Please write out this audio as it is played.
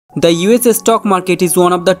The US stock market is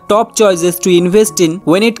one of the top choices to invest in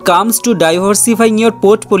when it comes to diversifying your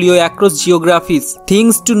portfolio across geographies.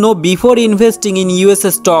 Things to know before investing in US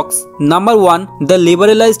stocks. Number 1. The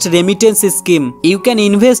Liberalized Remittance Scheme. You can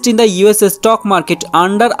invest in the US stock market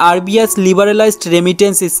under RBI's Liberalized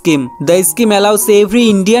Remittance Scheme. The scheme allows every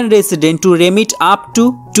Indian resident to remit up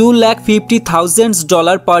to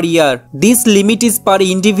 $250,000 per year. This limit is per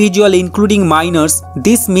individual including minors.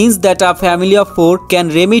 This means that a family of 4 can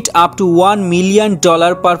remit up to $1 million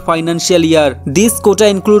per financial year. This quota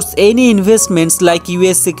includes any investments like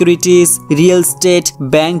US securities, real estate,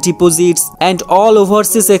 bank deposits, and all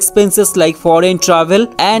overseas expenses like foreign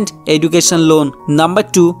travel and education loan. Number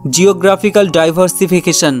 2. Geographical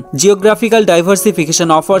diversification. Geographical diversification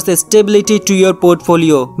offers stability to your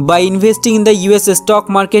portfolio. By investing in the US stock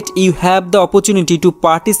market, you have the opportunity to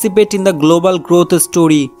participate in the global growth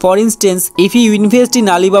story. For instance, if you invest in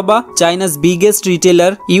Alibaba, China's biggest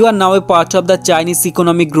retailer, you are now a part of the Chinese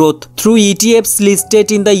economic growth. Through ETFs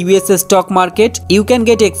listed in the US stock market, you can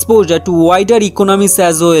get exposure to wider economies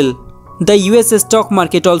as well. The US stock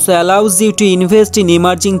market also allows you to invest in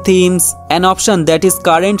emerging themes, an option that is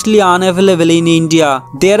currently unavailable in India.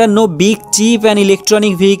 There are no big, cheap and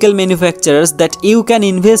electronic vehicle manufacturers that you can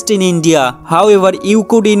invest in India. However, you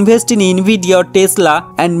could invest in Nvidia or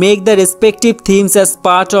Tesla and make the respective themes as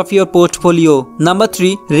part of your portfolio. Number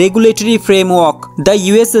 3. Regulatory framework. The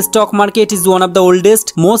US stock market is one of the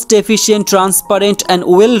oldest, most efficient, transparent and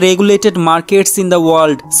well-regulated markets in the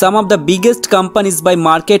world. Some of the biggest companies by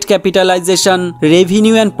market capitalization,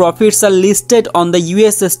 revenue and profits are listed on the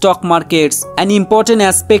US stock markets. An important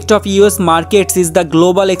aspect of US markets is the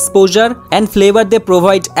global exposure and flavor they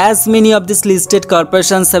provide, as many of these listed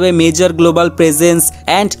corporations have a major global presence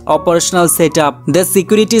and operational setup. The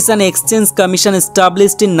Securities and Exchange Commission,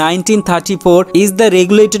 established in 1934, is the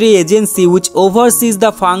regulatory agency which oversees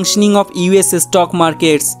the functioning of US stock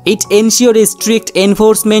markets. It ensures strict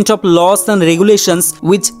enforcement of laws and regulations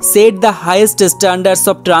which set the highest standards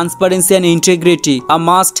of transparency and integrity, a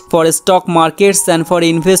must for stock markets and for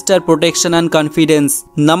investor protection and confidence.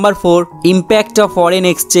 Number 4. Impact of foreign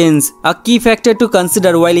exchange. A key factor to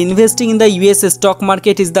consider while investing in the US stock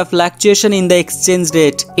market is the fluctuation in the exchange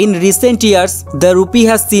rate. In recent years, the rupee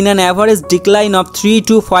has seen an average decline of 3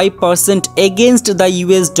 to 5% against the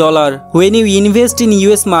US dollar. When you invest in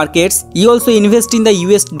US markets, you also invest in the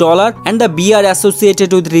US dollar and the BR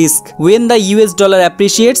associated with risk. When the US dollar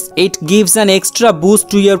appreciates, it gives an extra boost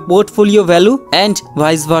to your portfolio value and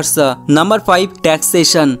vice versa. Number 5.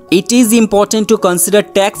 Taxation. It is important to consider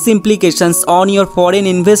tax implications on your foreign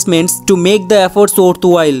investments to make the efforts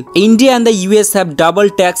worthwhile. India and the US have double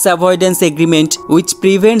tax avoidance agreement which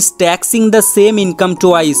prevents taxing the same income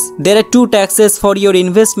twice. There are 2 taxes for your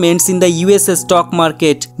investments in the US stock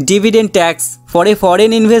market. Dividend tax. For a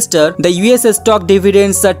foreign investor, the US stock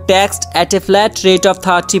dividends are taxed at a flat rate of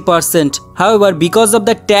 30%. However, because of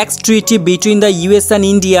the tax treaty between the US and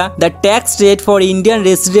India, the tax rate for Indian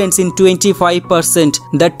residents is 25%.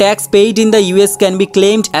 The tax paid in the US can be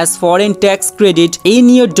claimed as foreign tax credit in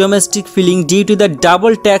your domestic filing due to the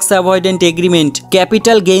double tax avoidance agreement.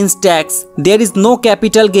 Capital gains tax. There is no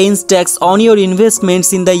capital gains tax on your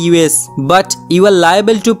investments in the US, but you are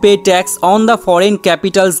liable to pay tax on the foreign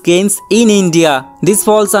capital gains in India. This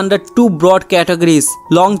falls under 2 broad categories.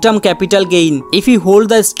 Long-term capital gain. If you hold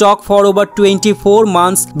the stock for over 24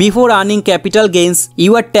 months before earning capital gains,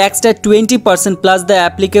 you are taxed at 20% plus the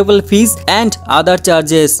applicable fees and other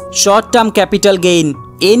charges. Short-term capital gain.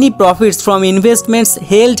 Any profits from investments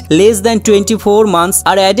held less than 24 months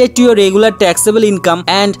are added to your regular taxable income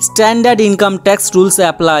and standard income tax rules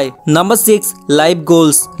apply. Number 6. Life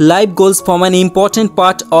goals. Life goals form an important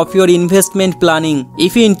part of your investment planning.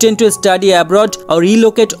 If you intend to study abroad or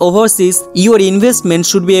relocate overseas, your investment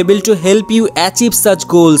should be able to help you achieve such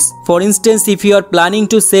goals. For instance, if you are planning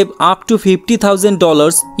to save up to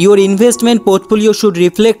 $50,000, your investment portfolio should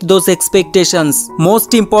reflect those expectations.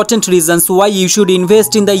 Most important reasons why you should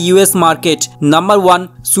invest in the US market. Number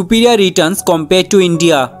 1. Superior returns compared to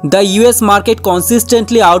India. The US market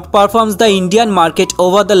consistently outperforms the Indian market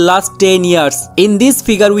over the last 10 years. In this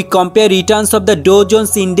figure, we compare returns of the Dow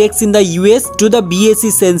Jones Index in the US to the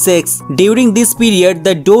BSE Sensex. During this period,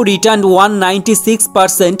 the Dow returned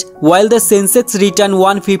 196% while the Sensex returned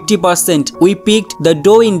 150%. We picked the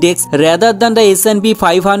Dow Index rather than the S&P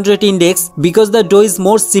 500 Index because the Dow is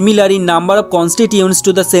more similar in number of constituents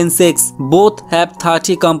to the Sensex. Both have 30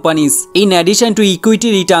 companies. In addition to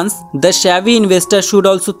equity returns, the savvy investor should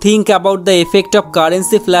also think about the effect of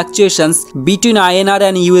currency fluctuations between INR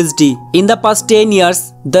and USD. In the past 10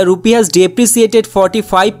 years, The rupee has depreciated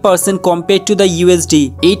 45% compared to the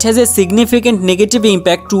USD. It has a significant negative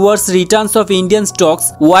impact towards returns of Indian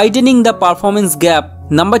stocks, widening the performance gap.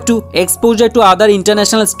 Number 2. Exposure to other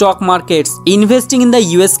international stock markets. Investing in the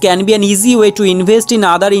US can be an easy way to invest in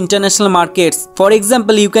other international markets. For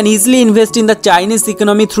example, you can easily invest in the Chinese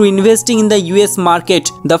economy through investing in the US market.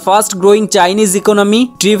 The fast growing Chinese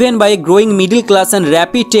economy, driven by a growing middle class and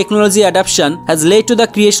rapid technology adoption, has led to the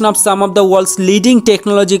creation of some of the world's leading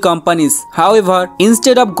technology companies. However,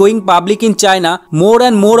 instead of going public in China, more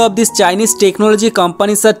and more of these Chinese technology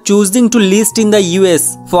companies are choosing to list in the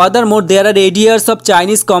US. Furthermore, there are ADRs of Chinese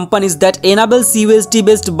companies that enables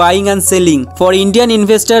USD-based buying and selling. For Indian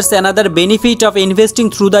investors, another benefit of investing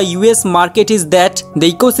through the US market is that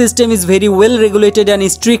the ecosystem is very well regulated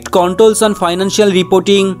and strict controls on financial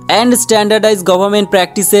reporting and standardized government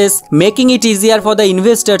practices, making it easier for the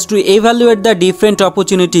investors to evaluate the different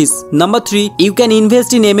opportunities. Number 3. You can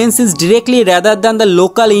invest in MNCs directly rather than the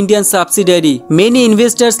local Indian subsidiary. Many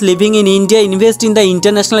investors living in India invest in the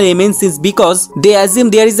international MNCs because they assume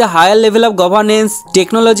there is a higher level of governance,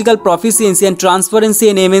 technological proficiency and transparency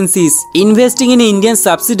in MNCs. Investing in Indian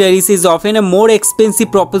subsidiaries is often a more expensive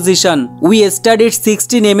proposition. We studied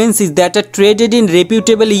 16 MNCs that are traded in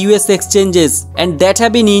reputable US exchanges and that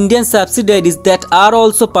have been Indian subsidiaries that are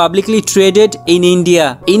also publicly traded in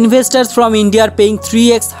India. Investors from India are paying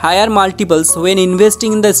 3x higher multiples when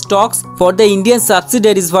investing in the stocks for the Indian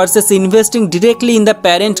subsidiaries versus investing directly in the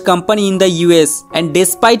parent company in the US. And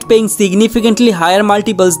despite paying significantly higher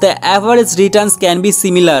multiples, the average returns can be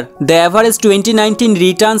similar. The average 2019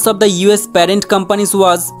 returns of the US parent companies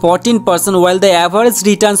was 14%, while the average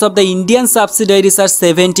returns of the Indian subsidiaries are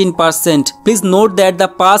 17%. Please note that the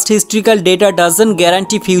past historical data doesn't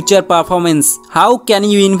guarantee future performance. How can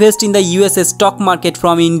you invest in the US stock market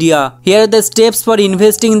from India? Here are the steps for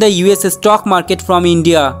investing in the US stock market from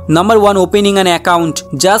India. Number 1. Opening an account.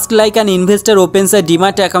 Just like an investor opens a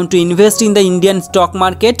Demat account to invest in the Indian stock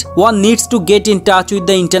market, one needs to get in touch with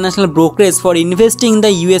the international brokerage for investing in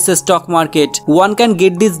the US stock market. One can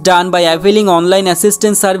get this done by availing online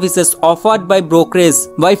assistance services offered by brokerage.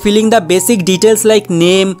 By filling the basic details like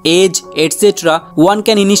name, age, etc., one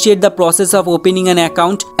can initiate the process of opening an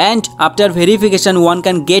account, and after verification one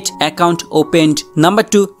can get account opened. Number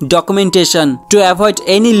 2. Documentation. To avoid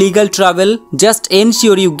any legal trouble, just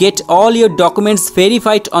ensure you get all your documents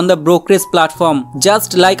verified on the brokerage platform.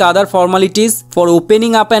 Just like other formalities, for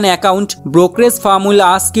opening up an account, brokerage firm will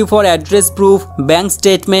ask you for address proof, bank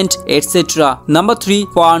statement, etc. Number 3.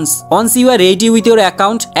 Funds. Once you are ready with your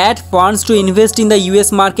account, add funds to invest in the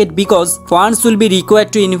US market because funds will be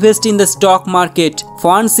required to invest in the stock market.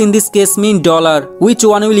 Funds in this case mean dollar, which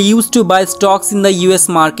one will use to buy stocks in the US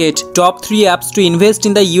market. Top 3 apps to invest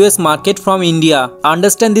in the US market from India.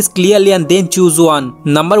 Understand this clearly and then choose one.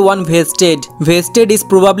 Number 1. Vested. Vested is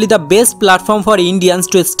probably the best platform for Indians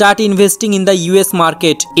to start investing in the US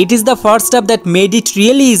market. It is the first app that made it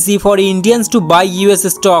really easy for Indians to buy US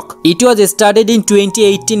stock. It was started in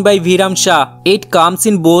 2018 by Viram Shah. It comes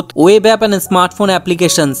in both web app and smartphone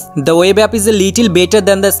applications. The web app is a little better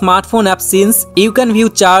than the smartphone app since you can view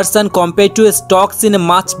charts and compare to stocks in a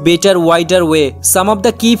much better, wider way. Some of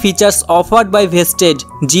the key features offered by Vested: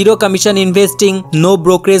 zero commission investing, no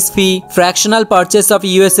brokerage fee, fractional purchase of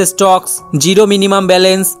US stocks, zero minimum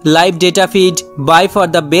balance, live data feed, buy for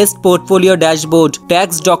the best portfolio dashboard,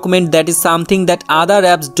 tax document that is something that other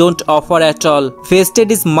apps don't offer at all.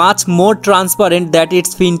 Vested is much more transparent than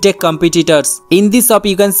its fintech competitors. In this app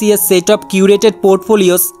you can see a set of curated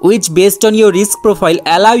portfolios which based on your risk profile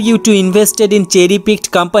allow you to invest in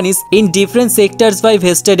cherry-picked companies in different sectors by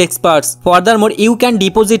vested experts. Furthermore, you can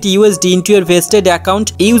deposit USD into your vested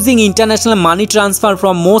account using international money transfer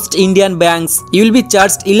from most Indian banks. You will be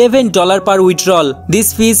charged $11 per withdrawal.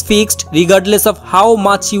 This fee is fixed regardless of how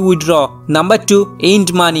much you withdraw. Number 2.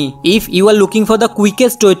 Indmoney. If you are looking for the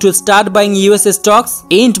quickest way to start buying US stocks,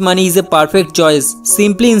 Indmoney is a perfect choice.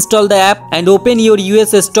 Simply install the app and open your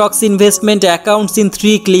US stocks investment accounts in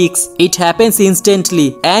 3 clicks. It happens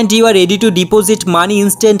instantly and you are ready to deposit money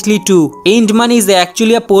instantly too. Indmoney is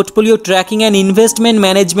actually a portfolio tracking and investment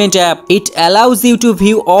management app. It allows you to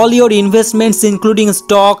view all your investments including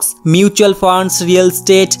stocks, mutual funds, real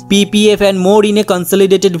estate, PPF and more in a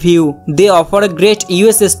consolidated view. They offer a great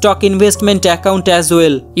US stock investment account as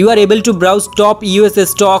well. You are able to browse top US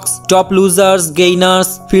stocks, top loose losers,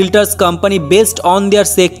 gainers, filters company based on their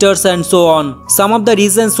sectors and so on. Some of the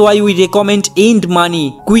reasons why we recommend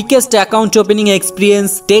Indmoney: quickest account opening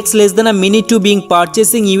experience, takes less than a minute to being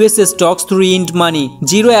purchasing US stocks through Indmoney,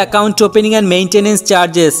 zero account opening and maintenance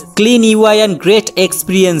charges, clean UI and great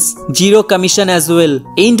experience, zero commission as well.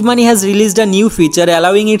 Indmoney has released a new feature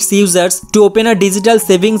allowing its users to open a digital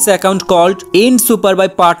savings account called Ind Super by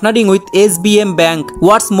partnering with SBM Bank.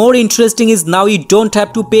 What's more interesting is now you don't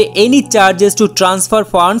have to pay any charges to transfer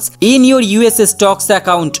funds in your US stocks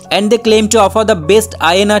account, and they claim to offer the best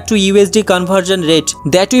INR to USD conversion rate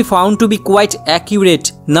that we found to be quite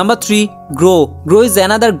accurate. Number 3. groww. groww is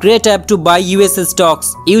another great app to buy US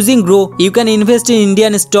stocks. Using groww, you can invest in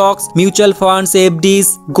Indian stocks, mutual funds,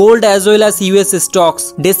 FDs, gold as well as US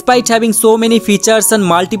stocks. Despite having so many features and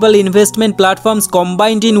multiple investment platforms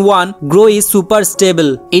combined in one, groww is super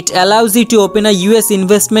stable. It allows you to open a US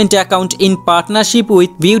investment account in partnership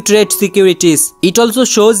with ViewTrade Securities. It also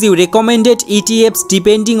shows you recommended ETFs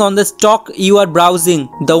depending on the stock you are browsing.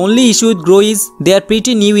 The only issue with groww is they are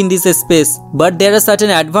pretty new in this space, but there are certain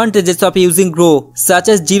advantages of using groww, such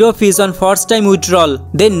as zero fees on first time withdrawal,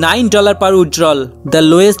 then $9 per withdrawal, the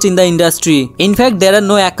lowest in the industry. In fact, there are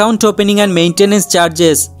no account opening and maintenance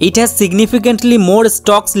charges. It has significantly more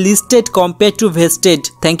stocks listed compared to vested.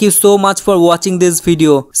 Thank you so much for watching this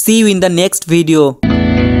video. See you in the next video.